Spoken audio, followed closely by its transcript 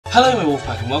Hello my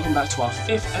Wolfpack and welcome back to our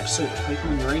 5th episode of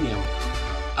Pokemon Uranium.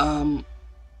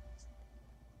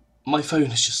 My phone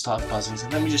has just started buzzing, so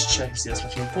let me just check and see if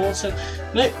there's nothing important.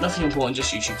 Nope, nothing important,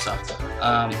 just YouTube stuff.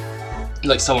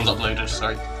 Like someone's uploaded,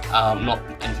 sorry. Not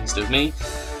anything to do with me.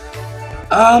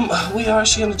 We are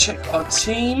actually going to check our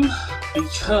team,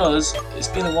 because it's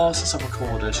been a while since I've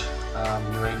recorded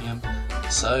Uranium.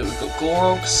 So we've got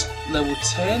Gorogs, level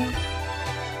 10.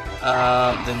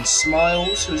 Then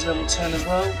Smiles, who's level 10 as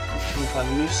well. You can find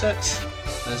the movesets.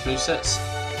 There's movesets.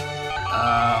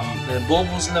 Then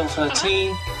Baubles level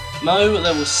 13. Mo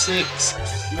level 6.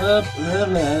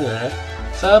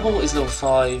 Furball is level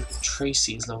 5.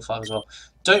 Tracy is level 5 as well.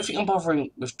 Don't think I'm bothering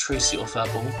with Tracy or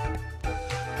Furball.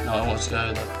 No, I want to go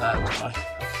like that.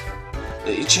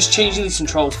 It's just changing these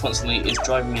controls constantly is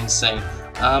driving me insane.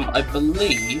 I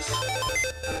believe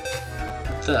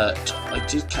that I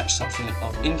did catch something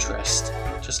of interest.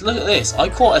 Just look at this. I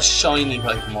caught a shiny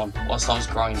Pokemon whilst I was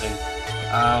grinding.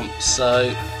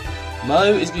 So Mo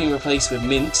is being replaced with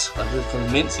Mint. I believe called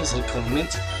Mint. Yes, I call him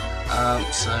Mint.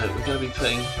 So we're going to be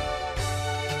putting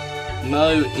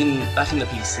Mo back in the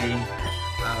PC.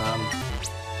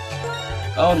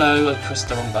 Oh no, I pressed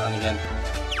the wrong button again.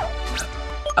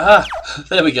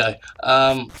 There we go.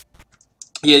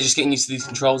 Yeah, just getting used to these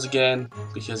controls again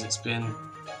because it's been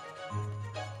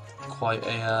quite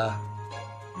a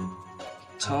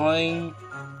time.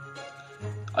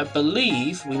 I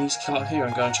believe we need to come up here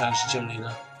and go and challenge the gym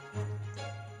leader.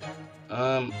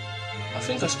 I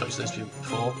think I spoke to those people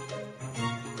before.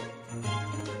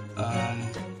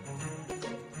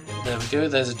 There we go,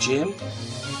 there's a gym.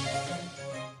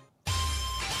 I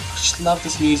just love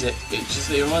this music. It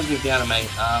reminds me of the anime.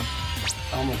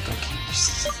 Oh my god,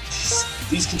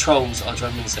 these controls are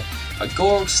driving me insane. Right,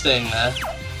 Gorog's staying there.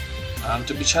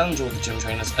 Did we challenge all the gym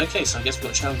trainers? Okay, so I guess we've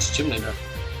got to challenge the gym leader.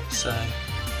 So.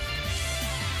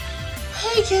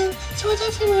 Hey again, so I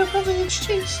don't think we were properly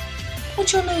introduced.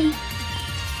 What's your name?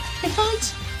 In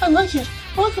fact, I like it.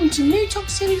 Welcome to New Top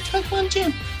City Pokemon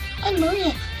Gym. I'm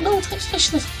Maria, an all-type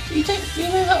specialist. You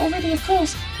know that already, of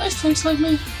course. Most folks like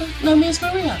me know me as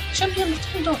Maria, champion of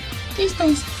Tendon. These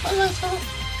days, my life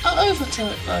are over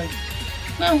to it though.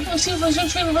 Now, I see if I was a young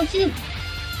trainer like you.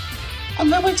 On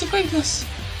their way to greatness.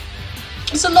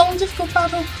 It's a long, difficult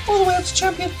battle, all the way up to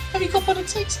champion. Have you got what it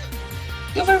takes?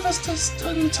 Your very first test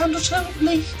on the Tandle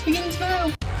League begins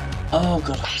now. Oh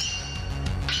god.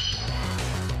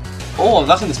 Oh, I'm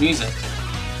liking this music.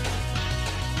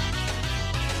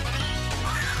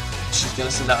 She's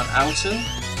gonna send out an Alton.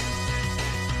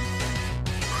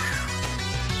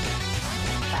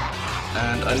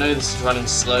 And I know this is running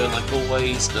slow like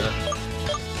always, but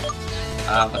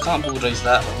I can't bulldoze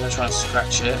that, but I'm gonna try and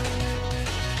scratch it.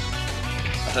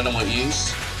 I don't know what you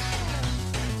use.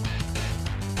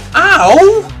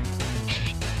 Ow!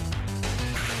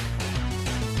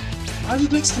 I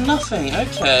did next to nothing.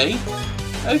 Okay.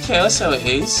 Okay, that's how it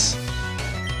is.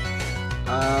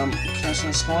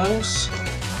 Catching the Smiles.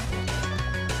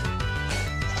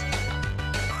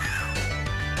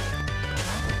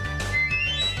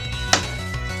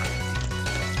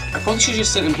 I probably should have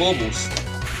just sent in Baubles.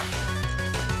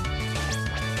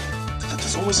 That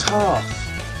does almost half.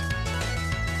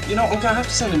 You know, I'm going to have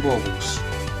to send in Baubles.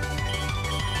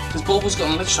 Because Baubles got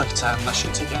an Electric Strike attack and that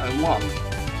should take it out in one.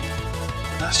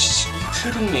 That's just, you're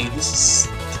kidding me. This is...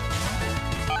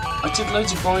 I did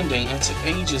loads of grinding and it took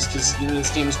ages because, you know,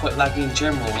 this game is quite laggy in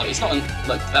general. Like, it's not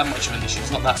like that much of an issue,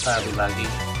 it's not that badly laggy.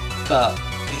 But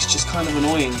it's just kind of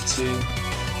annoying to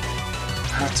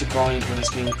have to grind when it's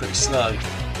being pretty slow.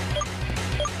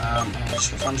 I'll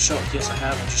just shoot Thunder Shot. Yes, I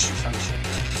have. I'll just shoot Thunder Shot.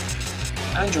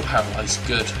 And you're paralysed.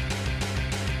 Good.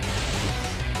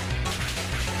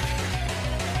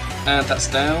 And that's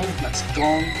down, that's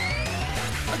gone.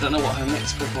 I don't know what her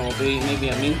next Pokemon will be, maybe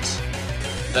a Mint?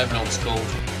 I don't even know what it's called.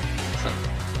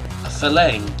 A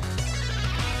Filane.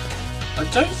 I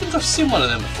don't think I've seen one of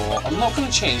them before. I'm not going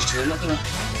to change because I'm not going to...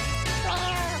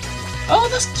 Oh,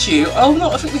 that's cute! Oh no,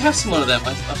 I think we have seen one of them.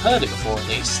 I've heard it before at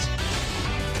least.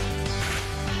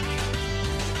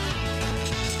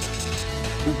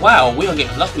 Wow, we are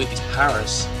getting lucky with these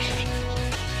Paras.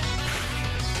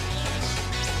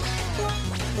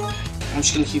 I'm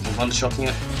just going to keep on Thundershocking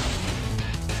it.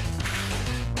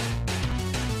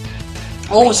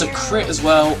 Oh, it's a crit as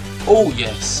well. Oh,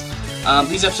 yes.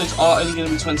 These episodes are only going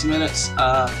to be 20 minutes.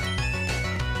 Hold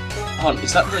on,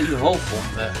 is that the evolve form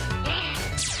there?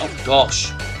 Oh,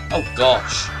 gosh. Oh,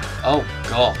 gosh. Oh,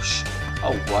 gosh.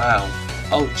 Oh, wow.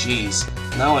 Oh, jeez.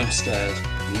 Now I'm scared.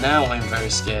 Now I'm very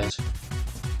scared.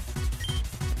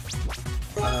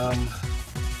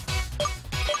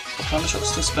 Thunder Shot's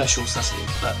still special, so that's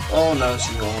that. Oh no, it's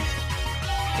wrong.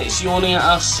 It's yawning at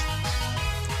us.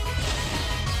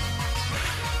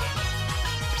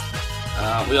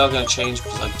 We are going to change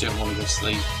because I don't want to go to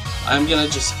sleep. I am going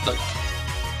to just like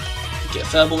get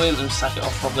Furble in and sack it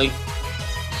off probably.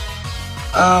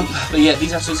 But yeah,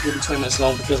 these episodes are going to be 20 minutes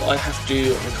long because I have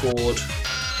to record.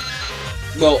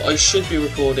 Well, I should be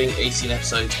recording 18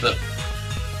 episodes, but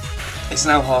it's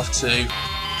now 2:30,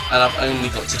 and I've only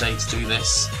got today to do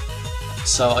this,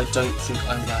 so I don't think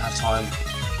I'm going to have time.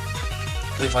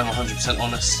 If I'm 100%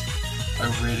 honest, I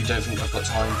really don't think I've got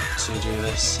time to do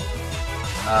this.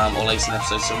 Or 18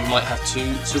 episodes, so we might have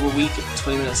two a week,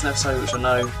 20 minutes an episode, which I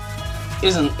know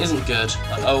isn't good.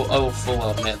 I will full well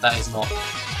admit that is not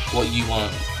what you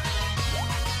want.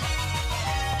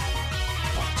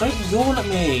 Oh, don't yawn at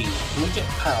me. Can we get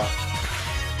power?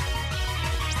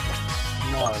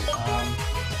 No.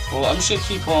 Well, I'm just gonna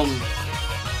keep on.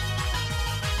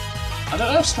 I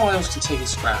don't know if Smiles can take a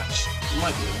scratch. You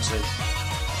might be able to.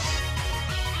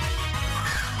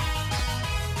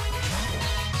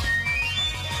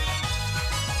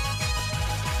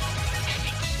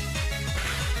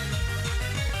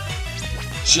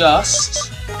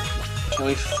 Can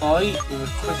we fight with a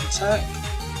quick attack?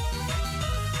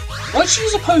 Why'd she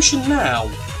use a potion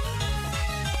now?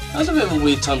 That was a bit of a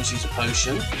weird time to use a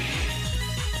potion.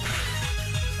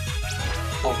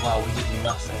 Oh wow, we did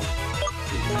nothing.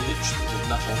 We literally did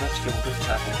nothing. Let's give a quick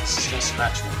attack and it's just gonna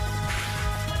scratch me.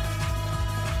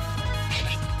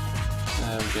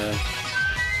 There we go.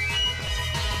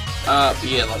 But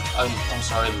yeah, like I'm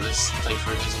sorry that this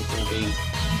playthrough isn't gonna be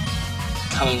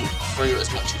coming through as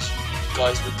much as you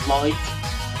guys would like.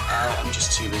 I'm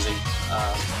just too busy.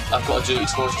 I've got to do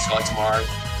Explorers of the Sky tomorrow,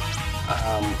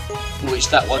 which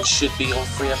that one should be on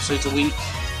 3 episodes a week.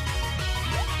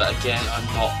 But again, I'm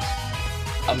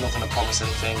not going to promise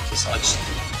anything because I just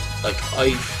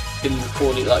I've been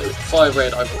recording like Fire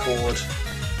Red. I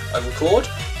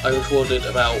recorded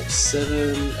about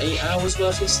 7-8 hours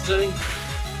worth yesterday.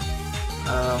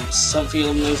 Something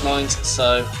along those lines.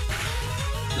 So.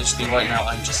 Literally right now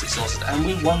I'm just exhausted, and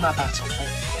we won that battle,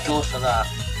 thank God for that.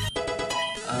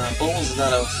 Balls is now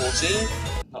level 14,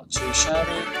 not too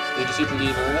shabby. We defeated the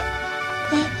evil here.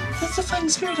 That's the fighting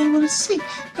spirit I wanted to see.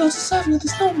 You're deserving of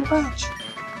this noble badge.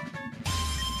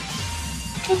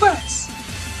 Congrats!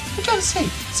 I gotta say,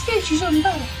 the spirit you showed in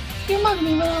battle. You reminded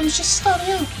me when I was just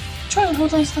starting out. Try and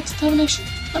hold on to that determination.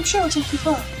 I'm sure I'll take you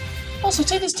far. Also,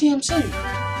 take this TM too.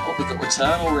 Oh, we got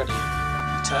return already.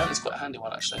 Return is quite a handy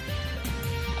one actually.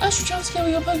 As you try to scale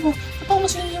your Pokemon, the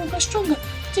Pokemon will even grow stronger.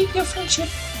 Deep your friendship,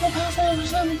 more powerful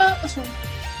than the battle.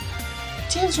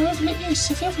 TMs are infinite use.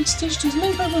 If you ever teach to as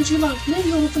many Pokemon as you like, maybe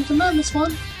you'll have them to learn this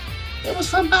one. It was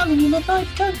fun battling you, my boy.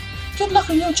 Good luck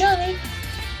on your journey.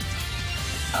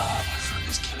 Oh, my friend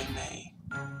is killing me.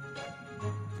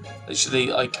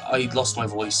 Literally, I lost my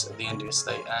voice at the end of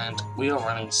yesterday, and we are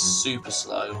running super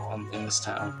slow in this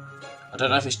town. I don't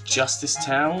know if it's just this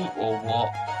town or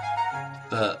what,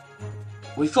 but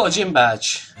we've got a gym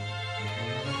badge.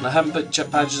 And I haven't put gym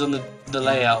badges on the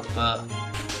layout, but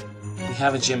we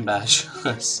have a gym badge.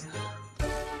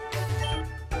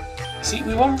 See,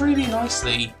 we won really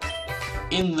nicely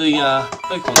in the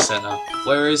Pokemon Center,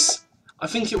 whereas I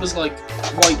think it was like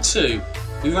White 2.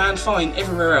 We ran fine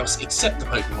everywhere else except the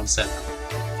Pokemon Center.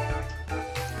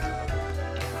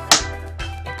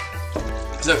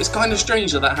 So it's kind of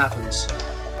strange that happens.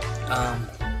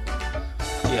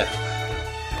 Yeah.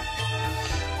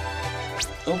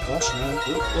 Oh gosh, no.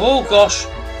 Oh gosh!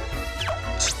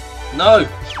 No!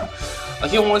 I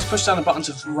keep wanting to push down the button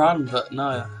to run, but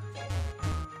no.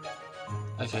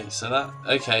 Okay, so that...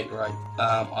 Okay, right.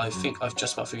 I think I've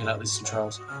just about figured out these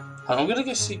controls. Hold on, I'm gonna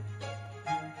go see...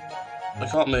 I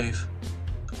can't move.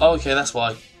 Oh, okay, that's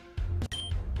why.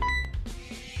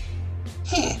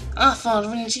 Heh, I thought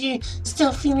running to you.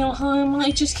 Still feeling all high and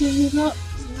mighty just because you're not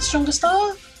the strongest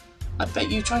star? I bet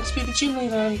you tried to be the gym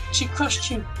leader and she crushed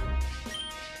you.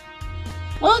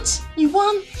 What? You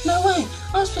won? No way.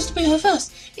 I was supposed to be her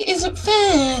first. It isn't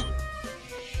fair.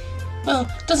 Well,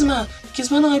 doesn't matter, because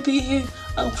when I beat you,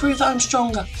 I'll prove that I'm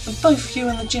stronger than both you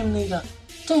and the gym leader.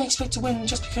 Don't expect to win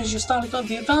just because your starter got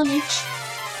the advantage.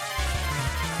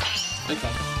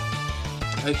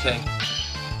 Okay.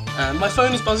 And my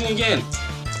phone is buzzing again.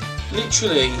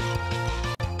 Literally.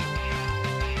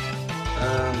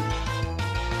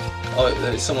 Oh,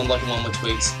 there's someone liking one of my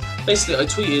tweets. Basically, I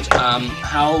tweeted,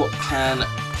 how can...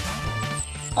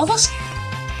 Oh, that's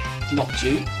not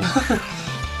cute.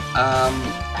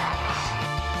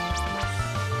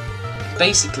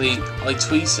 Basically, I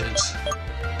tweeted,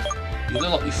 you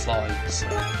look like you fly, so...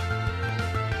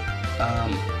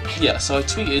 yeah, so I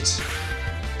tweeted...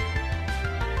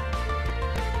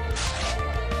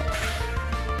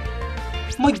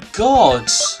 My god!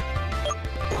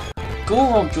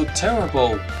 Gorog, you're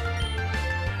terrible.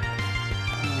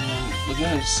 We're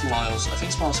going to Smiles. I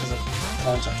think Smiles has a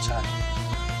plant attack.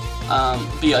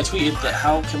 But yeah, I tweeted that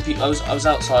how can people... I was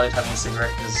outside having a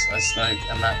cigarette because I smoke,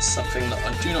 and that's something that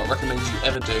I do not recommend you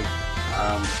ever do.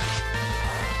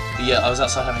 But yeah, I was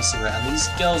outside having a cigarette, and these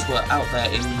girls were out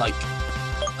there in like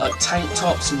tank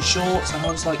tops and shorts, and I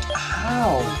was like,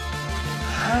 how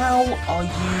are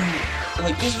you...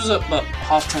 Like, this was at about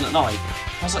 10:30 at night.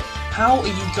 I was like, how are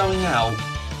you going out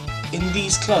in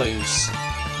these clothes?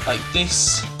 Like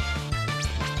this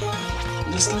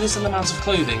little amount of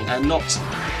clothing and not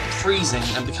freezing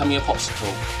and becoming a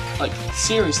popsicle. Like,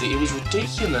 seriously, it was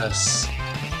ridiculous.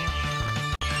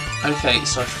 Okay,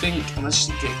 so I think I managed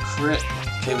to get a crit.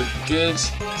 Okay, we're good.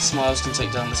 Smiles can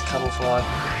take down this Cuddlefly.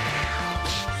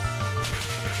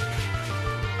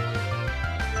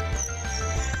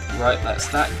 Right, that's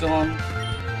that gone.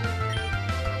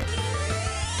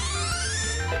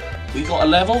 We got a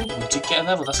level. We did get a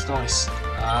level. That's nice.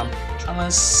 Trying to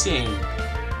sing.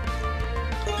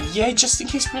 Yeah, just in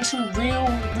case we're in some real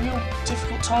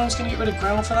difficult times, gonna get rid of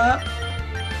ground for that.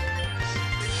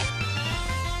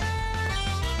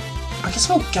 I can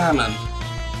smell gammon.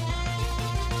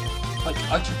 Like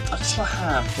I can smell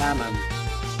ham, gammon.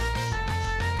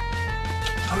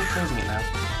 I'm craving it now.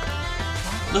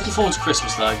 Looking forward to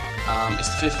Christmas though. It's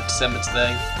the 5th of December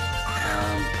today,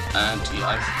 and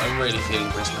yeah, I'm really feeling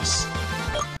Christmas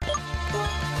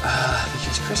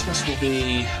because Christmas will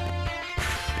be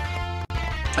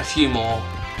a few more.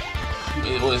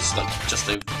 It was like just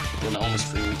over, well, almost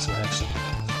 3 weeks away actually.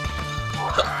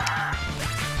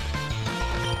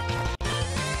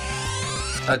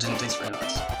 That didn't taste very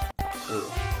nice.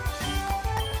 Ugh.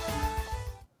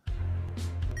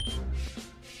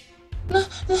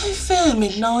 No fair,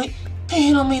 Midnight.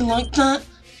 Picking on me like that.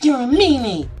 You're a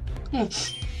meanie.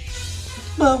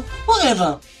 Well,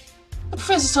 whatever. The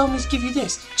professor told me to give you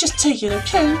this. Just take it,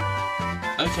 okay?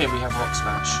 Okay, we have Rock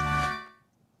Smash.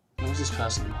 Who's this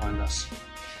person behind us?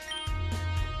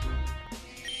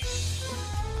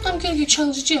 I'm gonna go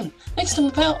challenge the gym. Next time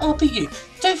about, I'll beat you.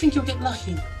 Don't think you'll get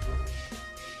lucky.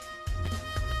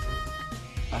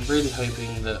 I'm really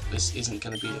hoping that this isn't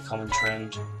going to be a common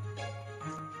trend.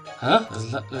 Huh?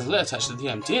 There's a letter attached to the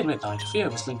DM. Dear Midnight, a fear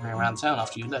was lingering around town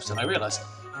after you left, and I realised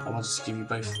I wanted to give you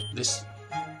both this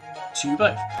to you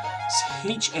both.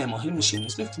 HM or Hidden Machine.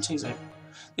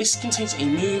 This contains a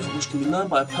move which can be learned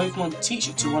by a Pokemon. Teach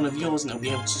it to one of yours, and it'll be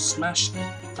able to smash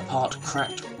apart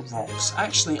cracked rocks.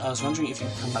 Actually, I was wondering if you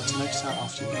could come back to Moki Town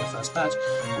after you get your first badge.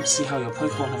 I want to see how your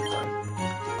Pokemon have grown.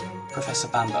 Professor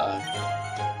Bambo.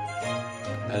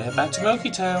 Better head back to Moki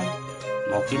Town.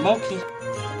 Moki Moki.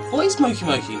 What is Moki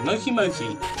Moki? Moki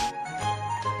Moki.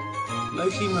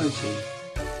 Moki Moki.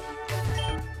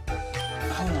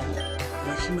 Hold on.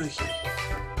 Moki Moki.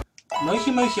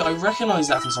 Moki Moki, I recognise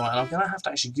that from somewhere, and I'm going to have to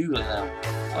actually Google it now.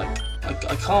 Like,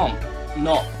 I can't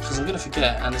not, because I'm going to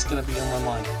forget, and it's going to be on my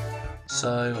mind.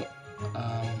 So,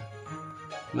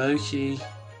 Moki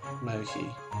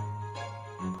Moki.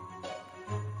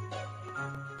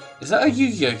 Is that a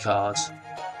Yu-Gi-Oh card?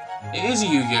 It is a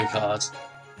Yu-Gi-Oh card.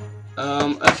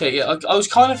 Okay, yeah, I was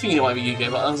kind of thinking it might be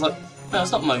Yu-Gi-Oh, but I was like, no,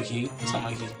 it's not Moki. It's not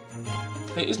Moki.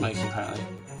 It is Moki, apparently.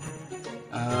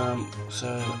 So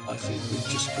I think we've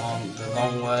just gone the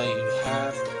long way. We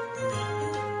have.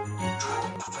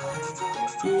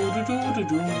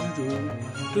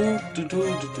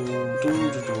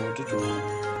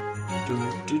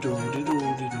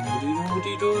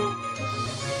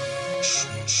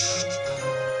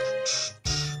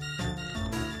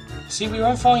 See, we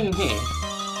are fine in here,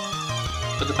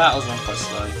 but the battles run quite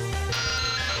slow.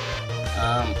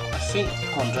 I think.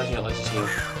 Oh, I'm dragging it like here.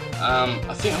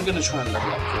 I think I'm going to try and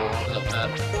level up Gore a little bit.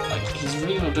 Like, he's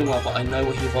really not doing well, but I know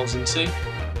what he evolves into.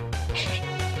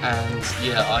 And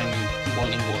yeah, I'm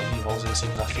wanting what he evolves into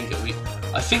because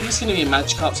I think it's going to be a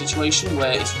Magikarp situation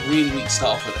where it's really weak to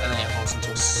start off with, and then it evolves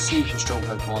into a super strong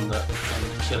Pokemon that can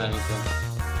kill anything.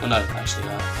 Well, no, actually,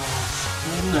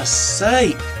 for goodness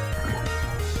sake!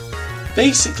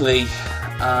 Basically,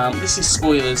 this is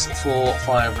spoilers for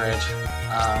Fire Red.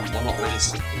 Well, not really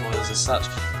spoilers as such,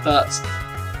 but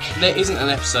there isn't an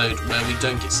episode where we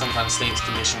don't get some kind of status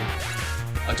condition,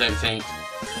 I don't think,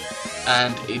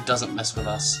 and it doesn't mess with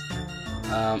us.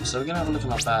 So we're going to have a look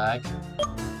in our bag,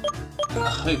 and I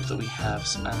hope that we have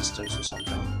some antidotes or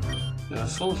something. We have a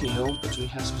full heal, but do we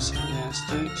have specific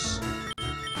antidotes?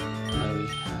 No, we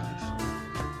have.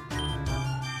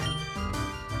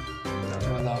 That's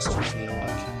my last full heal,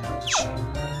 okay, that's a shame.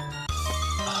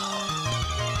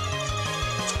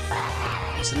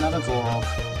 It's another Gorog.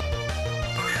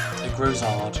 It grows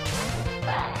hard.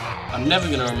 I'm never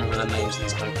going to remember the names of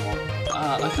these Pokemon.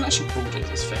 I can actually bulldoze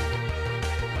this thing.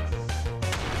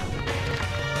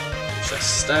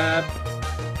 Just stab.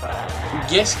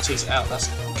 Yes, it takes it out. That's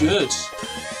good.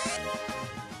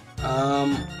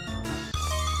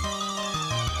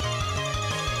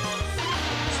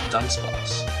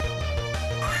 Dunsparce.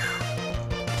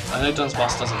 I know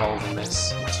Dunsparce does evolve in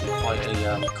this. It's quite a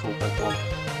cool Pokemon.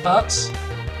 But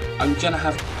I'm gonna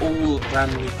have all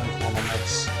brand new Pokemon on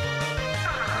this.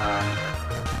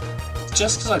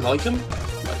 Just because I like them.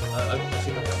 Like, I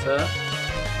think I prefer.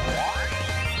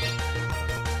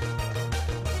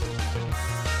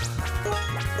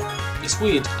 It's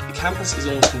weird. The campus is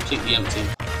almost completely empty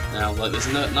now. Like, there's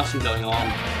nothing going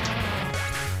on.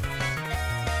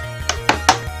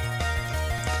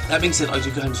 That being said, I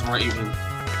do go home tomorrow evening,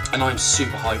 and I'm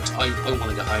super hyped. I want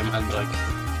to go home, and like,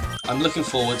 I'm looking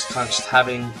forward to kind of just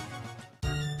having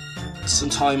some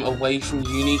time away from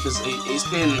uni, because it's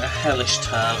been a hellish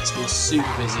term. It's been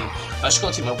super busy. I've actually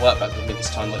got to take my work back with me this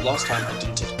time. Like last time, I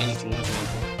didn't take anything with me,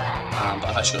 but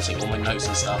I've actually got to take all my notes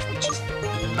and stuff, which is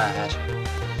mad.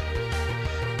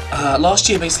 Last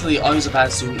year, basically, I was a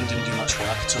bad student and didn't do much work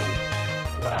at all,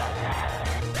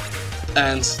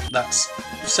 and that's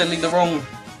sending the wrong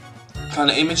kind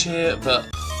of image here, but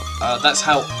that's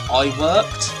how I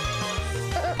worked.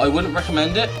 I wouldn't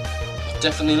recommend it,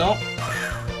 definitely not.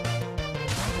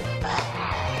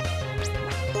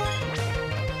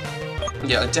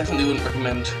 Yeah, I definitely wouldn't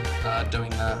recommend doing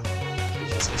that,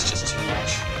 because it's just too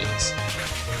much. It's,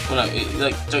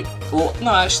 well,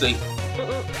 no, actually,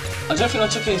 I don't think I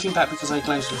took anything back because I had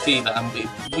glandular fever, and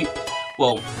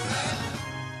well,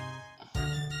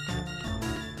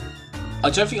 I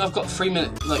don't think I've got 3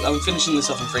 minutes, like, I'm finishing this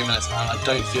off in 3 minutes, and I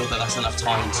don't feel that that's enough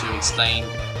time to explain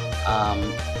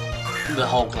the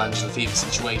whole glandular fever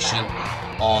situation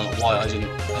on why I didn't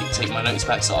take my notes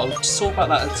back, so I'll just talk about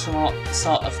that at the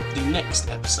start of the next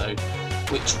episode,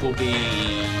 which will be...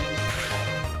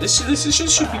 This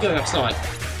should be going up tonight.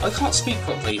 I can't speak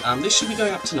properly, this should be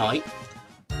going up tonight,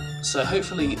 so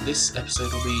hopefully this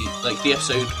episode will be, like,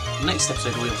 next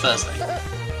episode will be on Thursday.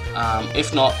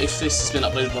 If not, if this has been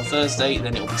uploaded on Thursday,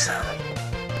 then it will be Saturday.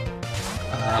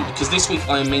 Because this week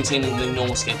I am maintaining the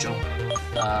normal schedule.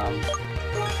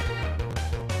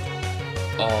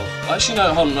 Actually,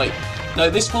 no, hold on, wait. No,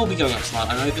 this will be going up tonight.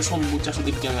 I know this one will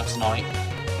definitely be going up tonight.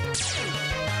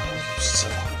 So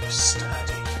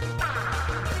sturdy.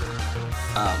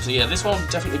 So yeah, this one will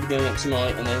definitely be going up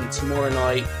tonight, and then tomorrow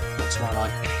night, not tomorrow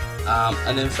night,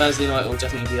 and then Thursday night it will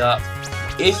definitely be up.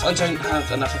 If I don't have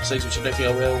enough episodes, which I don't think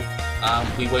I will,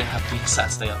 we won't have the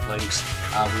Saturday uploads.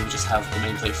 We will just have the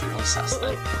main playthrough on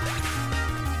Saturday.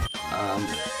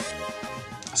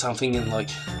 So I'm thinking, like,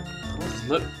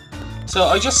 look. So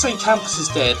I just say campus is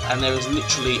dead, and there is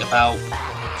literally about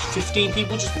 15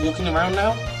 people just walking around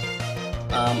now.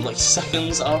 Like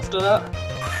seconds after that.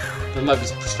 There might be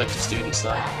prospective students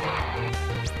though.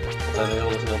 Although they all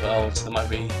look a little bit old, so there might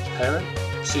be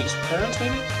students with parents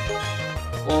maybe?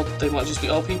 Or they might just be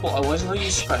old people. Oh, why didn't I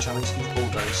use Scratch? I need to use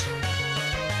Bulldoze.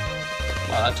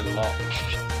 Wow, that did a lot.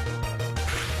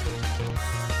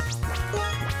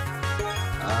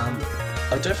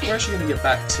 I don't think we're actually going to get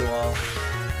back to our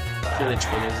village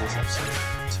bullies this episode,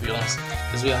 to be honest,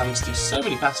 because we are having to do so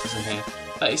many battles in here.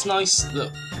 But it's nice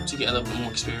to get a little bit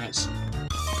more experience.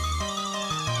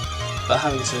 But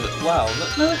having to... Wow,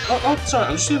 no, I'm sorry,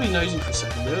 I'm just going to be nosing for a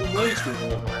second. There are loads of people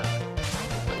walking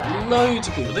around. Loads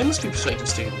of people. They must be prospective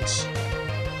students.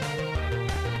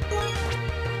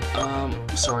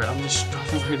 Sorry, I'm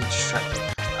really distracted.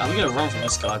 We're gonna run from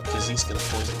this guy because he's gonna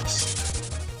poison us.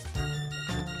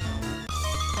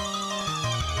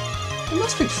 It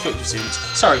must be prospective students.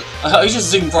 Sorry, I just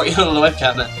zoomed right in on the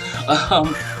webcam there.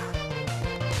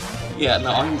 Yeah,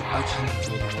 no, I can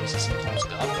hear the noises sometimes.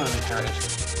 I've kind of inherited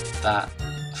that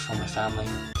from my family.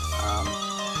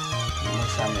 My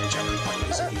family are generally quite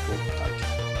noisy people. Like,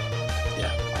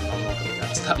 yeah, I'm not going to go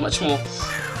into that much more.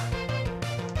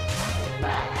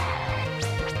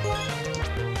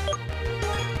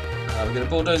 We're going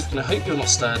to bulldoze, and I hope you're not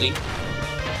sturdy.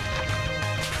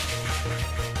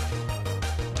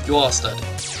 You are sturdy.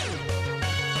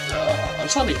 I'm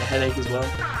starting to get a headache as well,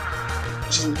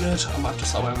 which isn't good. I might have to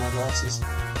start wearing my glasses.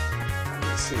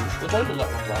 Let's see. What do I look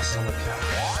like my glasses on the camera?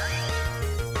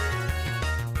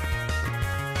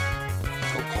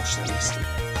 Oh gosh, they're misty.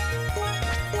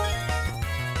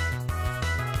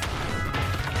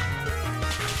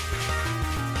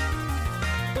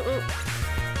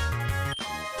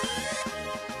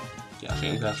 Yeah, I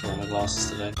think I'm going to have to wear my glasses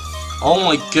today. Oh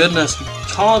my goodness, we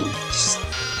can't just...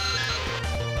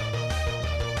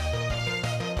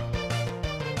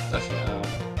 Okay,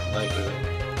 Wait.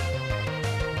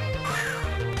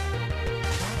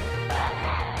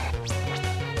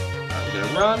 I'm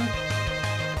gonna run.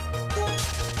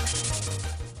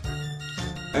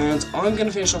 And I'm going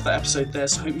to finish off that episode there,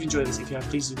 so I hope you enjoyed this. If you have,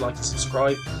 please do like and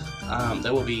subscribe.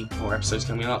 There will be more episodes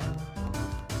coming up.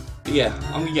 But yeah,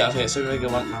 I'm going to get out of here, so I'm going to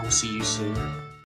go on, and I will see you soon.